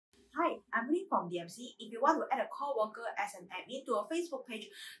Hi, I'm Lee from DMC. If you want to add a co-worker as an admin to a Facebook page,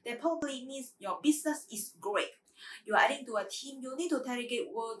 that probably means your business is great. You are adding to a team, you need to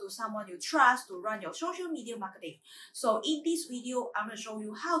delegate work to someone you trust to run your social media marketing. So in this video, I'm going to show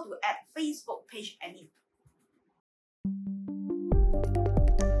you how to add Facebook page admin.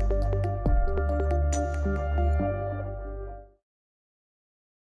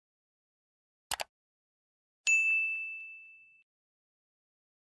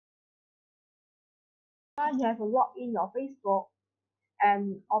 You have to log in your Facebook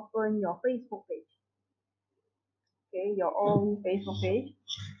and open your Facebook page. Okay, your own Facebook page.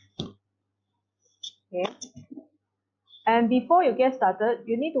 Okay. And before you get started,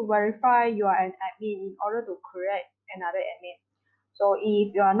 you need to verify you are an admin in order to create another admin. So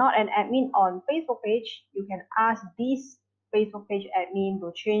if you are not an admin on Facebook page, you can ask this Facebook page admin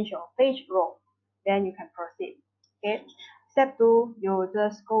to change your page role. Then you can proceed. Okay. Step 2, you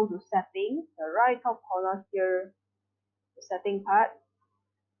just go to settings, the right top corner here, the setting part.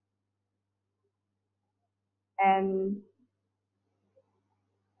 And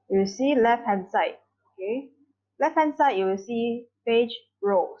you will see left hand side. Okay, left hand side you will see page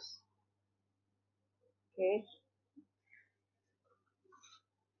roles.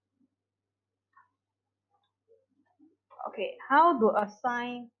 Okay, how to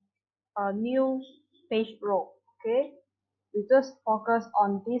assign a new page role? Okay, you just focus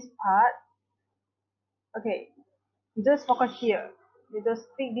on this part. Okay, you just focus here. You just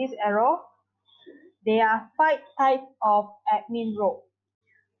click this arrow. There are 5 types of admin role.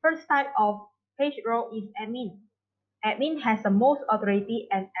 First type of page role is admin. Admin has the most authority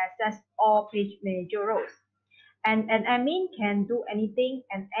and access all page manager roles. And an admin can do anything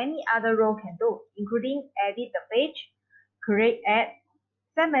and any other role can do, including edit the page, create ad,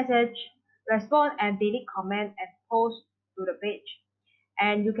 send message, respond and delete comment and post to the page.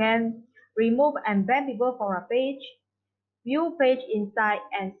 And you can remove and ban people from a page, view page inside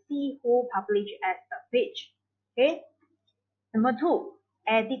and see who published at the page. Okay. Number 2,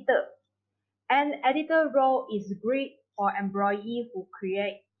 editor. An editor role is great for employees who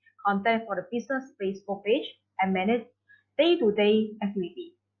create content for the business Facebook page and manage day-to-day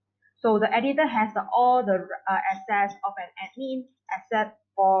activity. So the editor has all the access of an admin except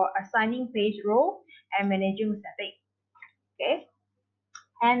for assigning page role and managing settings. Okay.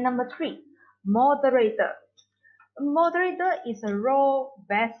 And number 3, moderator. A moderator is a role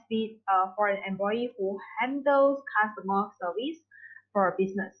best fit for an employee who handles customer service for a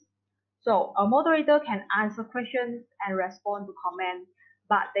business. So a moderator can answer questions and respond to comments,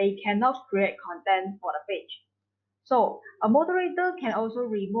 but they cannot create content for the page. So a moderator can also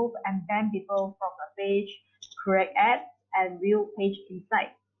remove and ban people from the page, create ads, and view page insight.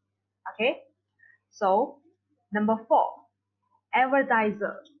 Okay. So number 4,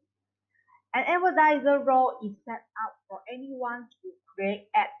 advertiser. An advertiser role is set up for anyone who create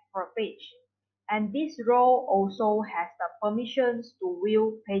ads for a page. And this role also has the permissions to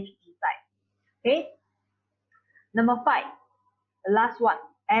view page insight. Okay. Number 5, the last one,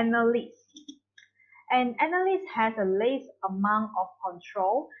 analyst. An analyst has a less amount of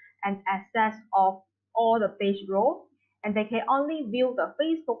control and access of all the page roles, and they can only view the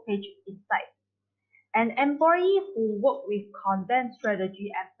Facebook page insight. An employee who work with content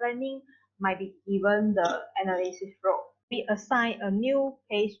strategy and planning might be given the analysis role. We assign a new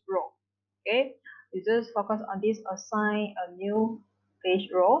page role. Okay, you just focus on this assign a new page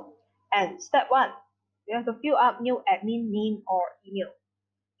role. And step 1, you have to fill up new admin name or email.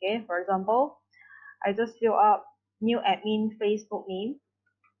 Okay, for example, I just fill up new admin Facebook name.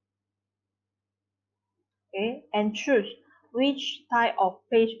 Okay, and choose which type of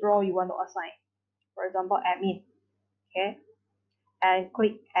page role you want to assign. For example, admin. Okay, and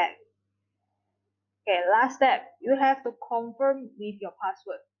click add. Okay, last step, you have to confirm with your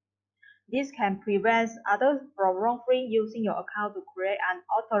password. This can prevent others from wrongfully using your account to create an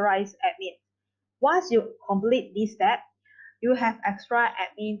authorized admin. Once you complete this step, you have extra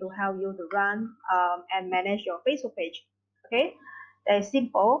admin to help you to run and manage your Facebook page. Okay, that is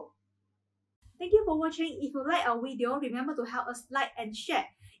simple. Thank you for watching. If you like our video, remember to help us like and share.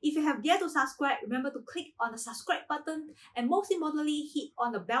 If you have yet to subscribe, remember to click on the subscribe button and most importantly, hit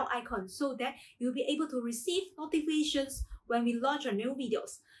on the bell icon so that you'll be able to receive notifications when we launch our new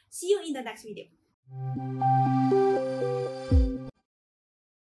videos. See you in the next video.